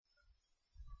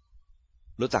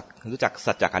รู้จัก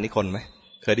สัจจกนิคนไหม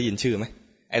เคยได้ยินชื่อไหม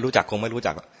ไอ้รู้จักคงไม่รู้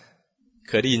จัก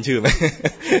เคยได้ยินชื่อไหม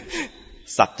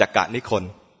สัจจกนิคน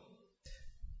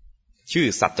ชื่อ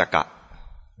สัจจกะ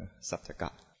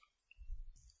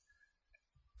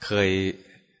เ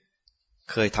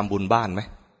คยทำบุญบ้านไหม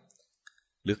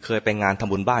หรือเคยไปงานท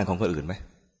ำบุญบ้านของคนอื่นไหม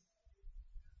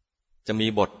จะมี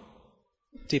บท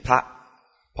ที่พระ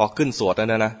พอขึ้นสวดแล้ว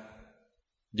นะ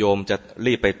โยมจะ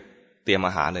รีบไปเตรียมอ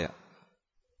าหารเลย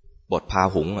บทพา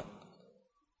หุง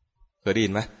เคยได้ยิ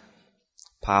นไหม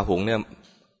พาหุงเนี่ย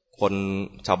คน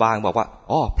ชาวบ้านบอกว่า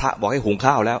อ๋อพระบอกให้หุง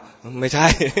ข้าวแล้วไม่ใช่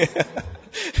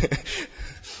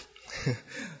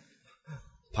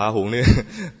พาหุงนี่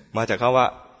มาจากคำว่า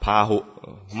พาหุ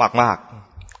มากๆ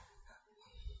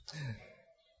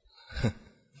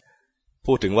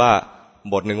พูดถึงว่า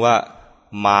บทหนึ่งว่า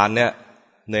มารเนี่ย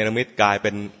เนรมิตกลายเ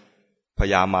ป็นพ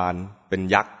ญามารเป็น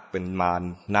ยักษ์เป็นมาร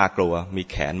น่ากลัวมี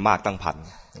แขนมากตั้งพัน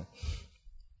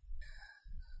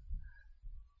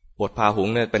บทพาหุง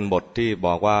เนี่ยเป็นบทที่บ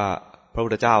อกว่าพระพุ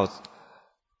ทธเจ้า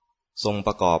ทรงป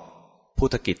ระกอบพุท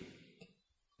ธกิจ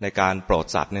ในการโปรด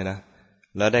สัตว์เนี่ยนะ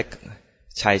แล้วได้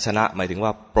ชัยชนะหมายถึงว่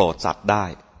าโปรดสัตว์ได้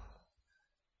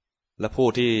และผู้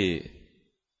ที่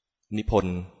นิพน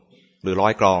ธ์หรือร้อ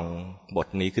ยกรองบท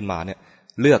นี้ขึ้นมาเนี่ย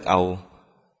เลือกเอา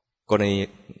ก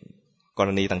ร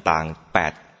ณีต่างๆ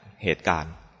8เหตุการ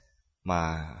ณ์มา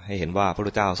ให้เห็นว่าพระพุทธ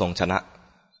เจ้าทรงชนะ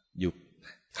อยู่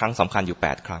ครั้งสำคัญอยู่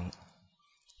8ครั้ง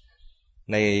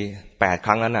ใน8ค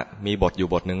รั้งนั้นน่ะมีบทอยู่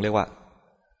บทหนึ่งเรียกว่า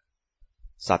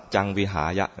สัจจังวิหา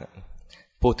ยะ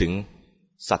พูดถึง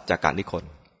สัจจกนิคน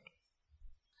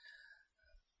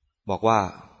บอกว่า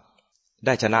ไ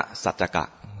ด้ชนะสัจจกะ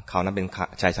เขานั้นเป็น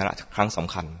ชัยชนะครั้งส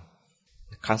ำ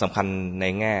คัญใน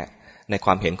แง่ในค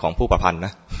วามเห็นของผู้ประพันธ์น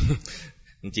ะ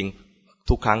จริงๆ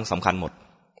ทุกครั้งสำคัญหมด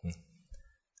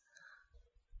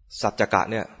สัจจกะ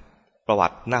เนี่ยประวั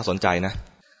ติน่าสนใจนะ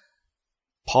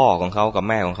พ่อของเขากับ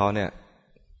แม่ของเขาเนี่ย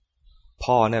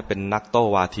พ่อเนี่ยเป็นนักโต้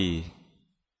วาที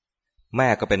แม่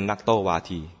ก็เป็นนักโต้วา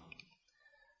ที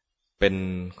เป็น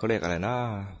เขาเรียกอะไรนะ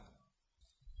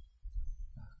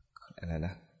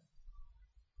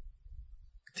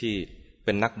ที่เ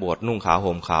ป็นนักบวชนุ่งขาว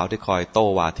ห่มขาวที่คอยโต้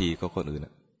วาทีกับคนอื่น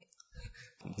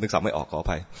นึกศัพท์ไม่ออกขออ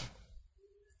ภัย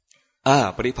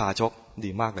ปริพาชกดี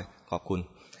มากเลยขอบคุณ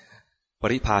ป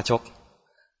ริพาชก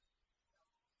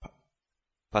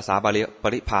ภาษาบาลีป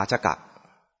ริพาชกะ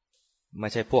ไม่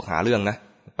ใช่พวกหาเรื่องนะ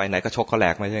ไปไหนก็ชกเขาแหล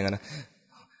กไม่ใช่งั้นนะ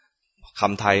ค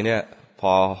ำไทยเนี่ยพ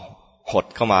อหด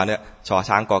เข้ามาเนี่ยชอ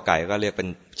ช้างกอไก่ก็เรียกเป็น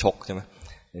ชกใช่ไหม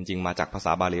จริงๆมาจากภาษ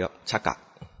าบาลีชกะ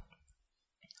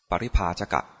ปริพาช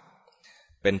กะ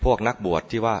เป็นพวกนักบวช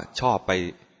ที่ว่าชอบไป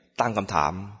ตั้งคำถา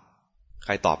มใค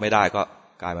รตอบไม่ได้ก็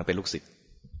กลายมาเป็นลูกศิษย์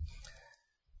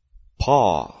พ่อ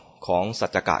ของสั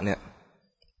จจกะเนี่ย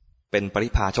เป็นปริ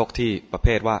พาชกที่ประเภ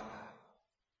ทว่า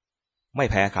ไม่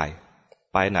แพ้ใคร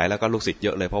ไปไหนแล้วก็ลูกศิษย์เย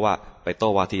อะเลยเพราะว่าไปโต้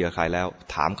วาทีกับใครแล้ว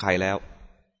ถามใครแล้ว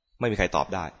ไม่มีใครตอบ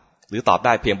ได้หรือตอบไ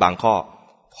ด้เพียงบาง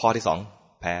ข้อที่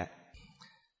2แพ้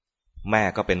แม่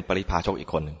ก็เป็นปริพาชกอีก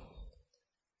คนหนึ่ง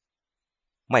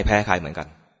ไม่แพ้ใครเหมือนกัน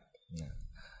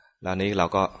แล้วนี้เรา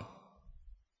ก็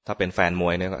ถ้าเป็นแฟนม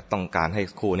วยเนี่ยก็ต้องการให้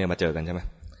คู่เนี่ยมาเจอกันใช่ไหม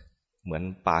เหมือน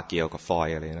ปลาเกียวกับฟอย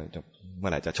อะไรนะเมื่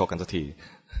อไหร่จะชกกันสักที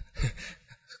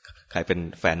ใครเป็น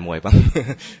แฟนมวยบ้าง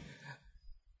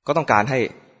ก็ต้องการให้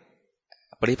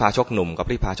ปริพาชกหนุ่มกับป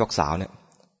ริพาชกสาวเนี่ย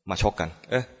มาชกกัน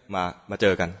มาเจ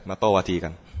อกันมาโต้วาทีกั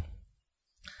น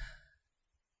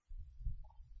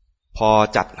พอ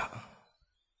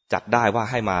จัดได้ว่า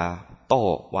ให้มาโต้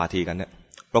วาทีกันเนี่ย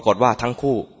ปรากฏว่าทั้ง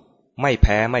คู่ไม่แ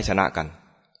พ้ไม่ชนะกัน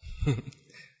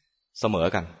เสมอ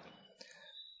กัน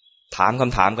ถามค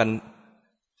ำถามกัน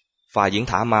ฝ่ายหญิง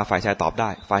ถามมาฝ่ายชายตอบได้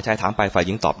ฝ่ายชายถามไปฝ่ายห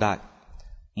ญิงตอบได้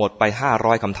หมดไป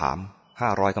500คำถาม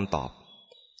500คำตอบ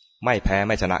ไม่แพ้ไ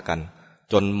ม่ชนะกัน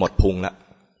จนหมดพุงแล้ว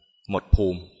หมดภู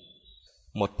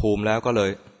มิแล้วก็เล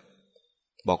ย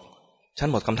บอกฉัน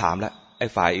หมดคำถามแล้วไอ้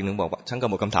ฝ่ายอีกหนึ่งบอกว่าฉันก็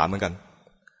หมดคำถามเหมือนกัน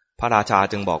พระราชา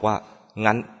จึงบอกว่า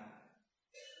งั้น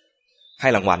ให้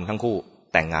รางวัลทั้งคู่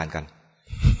แต่งงานกัน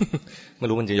ไม่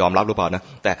รู้มันจะยอมรับหรือเปล่านะ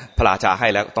แต่พระราชาให้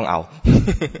แล้วต้องเอา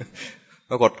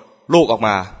ปรากฏลูกออกม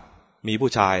ามี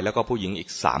ผู้ชายแล้วก็ผู้หญิงอีก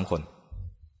3 คน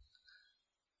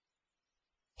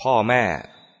พ่อแม่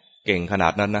เก่งขนา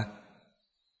ดนั้นนะ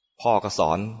พ่อก็ส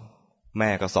อนแม่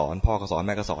ก็สอนพ่อก็สอนแ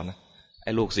ม่ก็สอนนะไ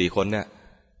อ้ลูก4 คนเนี่ย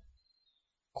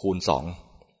คูณ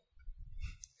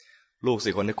2ลูก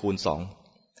4 คนนี่คูณ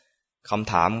2ค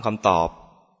ำถามคำตอบ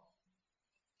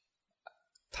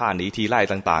ท่าหนีทีไล่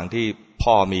ต่างๆที่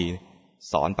พ่อมี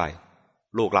สอนไป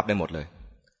ลูกรับได้หมดเลย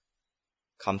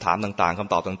คำถามต่างๆค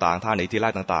ำตอบต่างๆท่าหนีทีไล่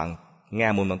ต่างๆแง่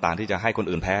มุมต่างๆที่จะให้คน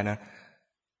อื่นแพ้นะ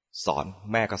สอน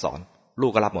แม่ก็สอนลู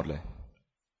กก็รับหมดเลย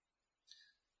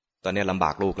ตอนนี้ลำบ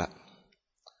ากลูกแล้ว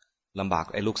ลำบาก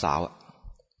ไอ้ลูกสาว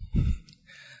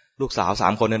ลูกสาว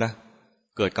3 คนเนี่ยนะ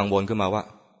เกิดกังวลขึ้นมาว่า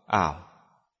อ้าว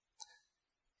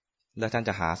แล้วท่านจ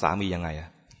ะหาสามียังไง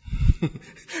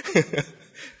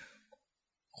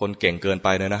คนเก่งเกินไป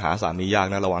เลยนะหาสามียาก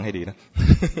นะระวังให้ดีนะ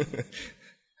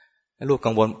ลูก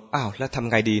กังวลอ้าวแล้วทำ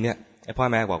ไงดีเนี่ยไอ้พ่อ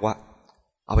แม่บอกว่า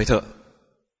เอาไปเถอะ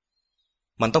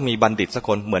มันต้องมีบัณฑิตสักค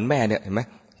นเหมือนแม่เนี่ยเห็นไหม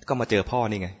ก็มาเจอพ่อ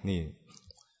นี่ไงนี่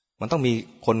มันต้องมี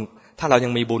คนถ้าเรายั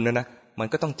งมีบุญนะมัน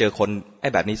ก็ต้องเจอคนไอ้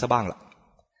แบบนี้ซะบ้างล่ะ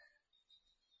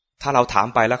ถ้าเราถาม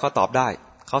ไปแล้วเขาตอบได้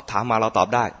เขาถามมาเราตอบ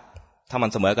ได้ถ้ามัน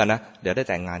เสมอกันนะเดี๋ยวได้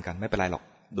แต่งงานกันไม่เป็นไรหรอก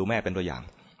ดูแม่เป็นตัวอย่าง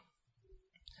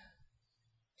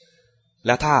แ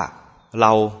ล้วถ้าเร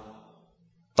า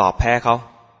ตอบแพ้เ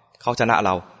ขาชนะเ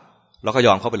ราก็ย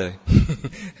อมเข้าไปเลย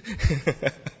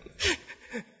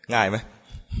ง่ายไหม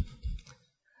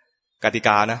กติก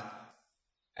านะ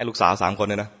ไอ้ลูกสาว3 คน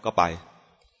เนี่ยนะก็ไป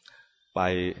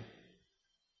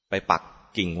ปัก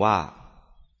กิ่งว่า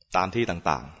ตามที่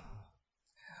ต่าง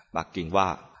ๆปักกิ่งว่า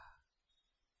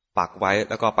ปักไว้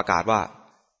แล้วก็ประกาศว่า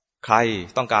ใคร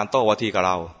ต้องการโต้วาทีกับเ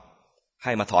ราใ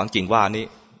ห้มาถอนกิ่งว่านี้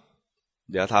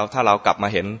เดี๋ยวถ้าเรากลับมา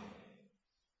เห็น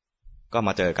ก็ม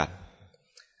าเจอกัน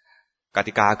ก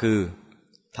ติกาคือ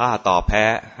ถ้าตอบแพ้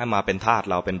ให้มาเป็นทาส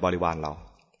เราเป็นบริวารเรา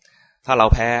ถ้าเรา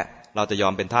แพ้เราจะยอ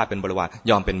มเป็นทาสเป็นบริวาร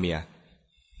ยอมเป็นเมีย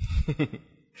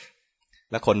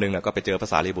แล้วคนหนึ่งก็ไปเจอพระ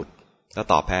สารีบุตรแล้ว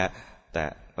ตอบแพ้แต่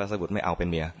พระสารีบุตรไม่เอาเป็น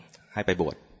เมียให้ไปบ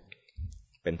วช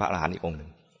เป็นพระอรหันต์อีกองค์หนึ่ง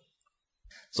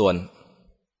ส่วน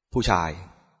ผู้ชาย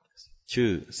ชื่อ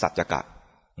สัจจกะ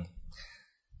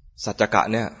สัจจกะ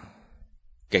เนี่ย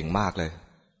เก่งมากเลย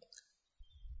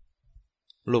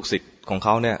ลูกศิษย์ของเข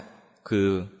าเนี่ยคือ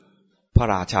พระ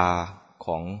ราชาข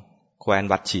องแคว้น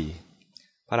วัชชี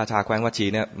พระราชาแคว้นวัชชี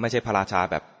เนี่ยไม่ใช่พระราชา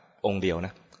แบบองค์เดียวน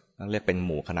ะเรียกเป็นห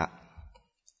มู่คณะ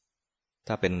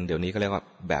ถ้าเป็นเดี๋ยวนี้ก็เรียกว่า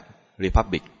แบบรีพับ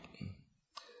บิก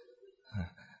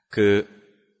คือ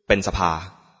เป็นสภา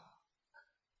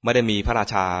ไม่ได้มีพระรา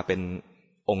ชาเป็น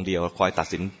องค์เดียวคอยตัด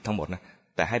สินทั้งหมดนะ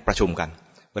แต่ให้ประชุมกัน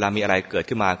เวลามีอะไรเกิด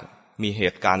ขึ้นมามีเห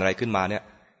ตุการณ์อะไรขึ้นมาเนี่ย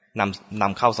น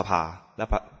ำเข้าสภาแล้ว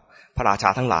พระราชา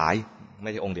ทั้งหลายไ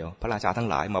ม่ใช่องค์เดียวพระราชาทั้ง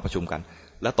หลายมาประชุมกัน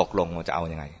แล้วตกลงว่าจะเอา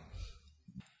ยังไง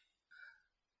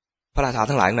พระราชา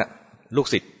ทั้งหลายเนี่ยลูก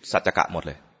ศิษย์สัจจกะหมดเ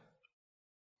ลย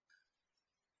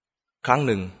ครั้งห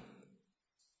นึ่ง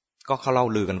ก็เขาเล่า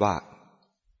ลือกันว่า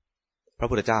พระ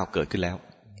พุทธเจ้าเกิดขึ้นแล้ว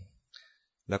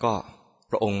แล้วก็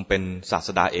พระองค์เป็นศาส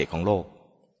ดาเอกของโลก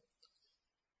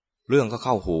เรื่องก็เ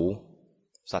ข้าหู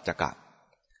สัจจกะ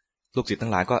ลูกศิษย์ทั้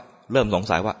งหลายก็เริ่มสง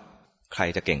สัยว่าใคร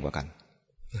จะเก่งกว่ากัน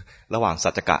ระหว่างสั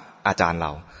จจกะอาจารย์เร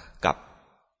ากับ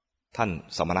ท่าน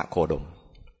สมณโคดม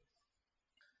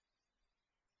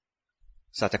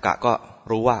สัจจกะก็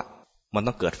รู้ว่ามัน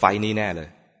ต้องเกิดไฟนี้แน่เลย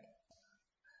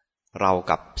เรา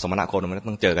กับสมณโคดม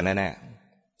ต้องเจอกันแน่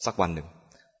ๆสักวันหนึ่ง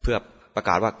เพื่อประก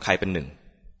าศว่าใครเป็นหนึ่ง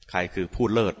ใครคือผู้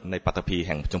เลิศในปฐพีแ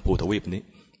ห่งชมพูทวีปนี้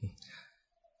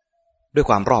ด้วย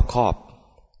ความรอบคอบ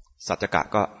สัจจกะ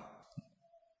ก็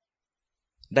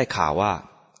ได้ข่าวว่า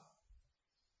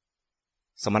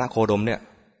สมณโคดมเนี่ย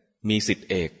มีศิษย์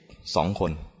เอก2 ค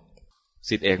น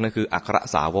ศิษย์เอกนั่นคืออัคร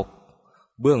สาวก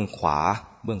เบื้องขวา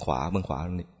นี่เบื้อง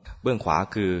ขวา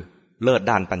คือเลิศ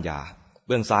ด้านปัญญาเ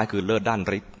บื้องซ้ายคือเลิศด้าน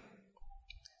ฤทธิ์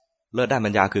เลิศด้าน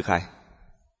ปัญญาคือใคร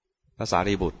พระสา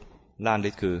รีบุตรด้าน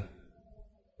ฤทธิ์คือ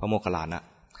พระโมคคัลลานะ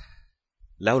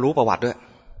แล้วรู้ประวัติด้วย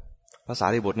พระสา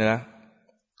รีบุตรเนี่ยนะ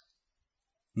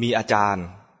มีอาจารย์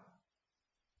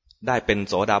ได้เป็น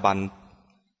โสดาบัน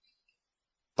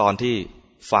ตอนที่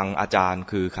ฟังอาจารย์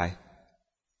คือใคร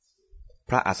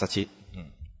พระอัสสชิ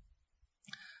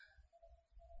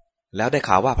แล้วได้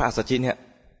ข่าวว่าพระอัสสชิเนี่ย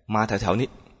มาแถวๆนี้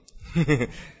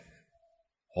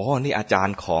โอ้นี่อาจาร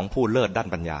ย์ของผู้เลิศด้าน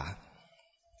ปัญญา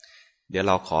เดี๋ยวเ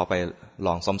ราขอไปล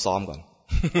องซ้อมๆก่อน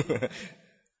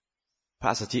พระ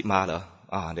อัสสชิมาเหรอ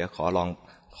เดี๋ยวข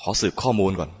อสืบข้อมู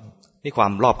ลก่อนนี่ควา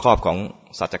มรอบคอบของ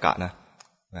สัจจกะนะ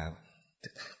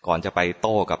ก่อนจะไปโ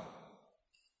ต้กับ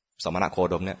สมณโค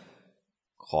ดมเนี่ย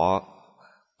ข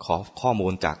อข้อมู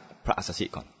ลจากพระอัสสชิ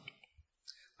ก่อน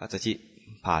พระอัสสชิ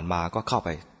ผ่านมาก็เข้าไป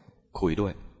คุยด้ว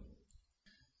ย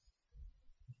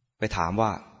ไปถามว่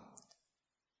า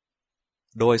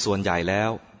โดยส่วนใหญ่แล้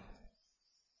ว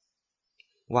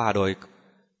ว่าโด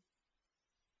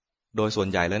ยส่วน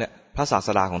ใหญ่แล้วเนี่ยพระศาส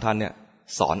ดาของท่านเนี่ย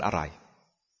สอนอะไร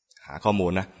หาข้อมู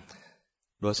ลนะ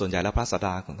โดยส่วนใหญ่แล้วพระศาสด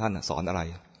าของท่านสอนอะไร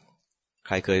ใ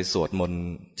ครเคยสวดมนต์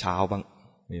เช้าบ้าง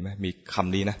มีไหมมีค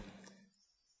ำนี้นะ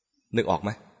นึกออกไหม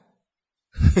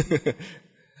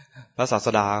พระศาส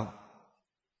ดา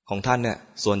ของท่านเนี่ย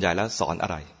ส่วนใหญ่แล้วสอนอะ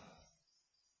ไร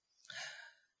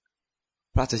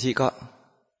พระอัสสชิก็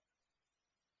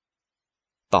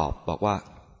ตอบบอกว่า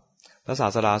พระศา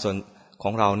สดาส่วนข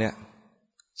องเราเนี่ย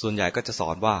ส่วนใหญ่ก็จะสอ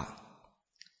นว่า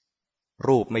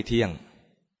รูปไม่เที่ยง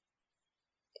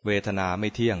เวทนาไม่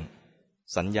เที่ยง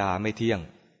สัญญาไม่เที่ยง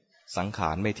สังข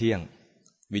ารไม่เที่ยง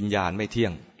วิญญาณไม่เที่ย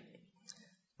ง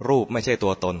รูปไม่ใช่ตั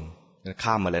วตน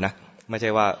ข้ามมาเลยนะไม่ใช่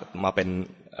ว่ามาเป็น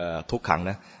ทุกขัง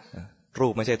นะรู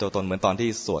ปไม่ใช่ตัวตนเหมือนตอนที่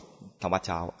สวดธรรมวัดเ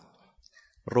ช้า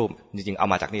รูปจริงๆเอา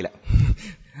มาจากนี่แหละ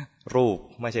รูป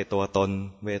ไม่ใช่ตัวตน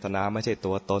เวทนาไม่ใช่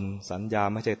ตัวตนสัญญา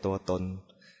ไม่ใช่ตัวตน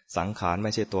สังขารไ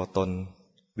ม่ใช่ตัวตน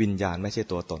วิญญาณไม่ใช่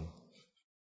ตัวตน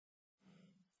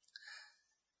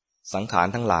สังขาร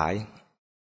ทั้งหลาย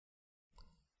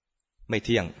ไม่เ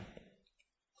ที่ยง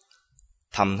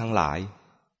ธรรมทั้งหลาย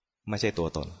ไม่ใช่ตัว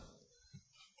ตน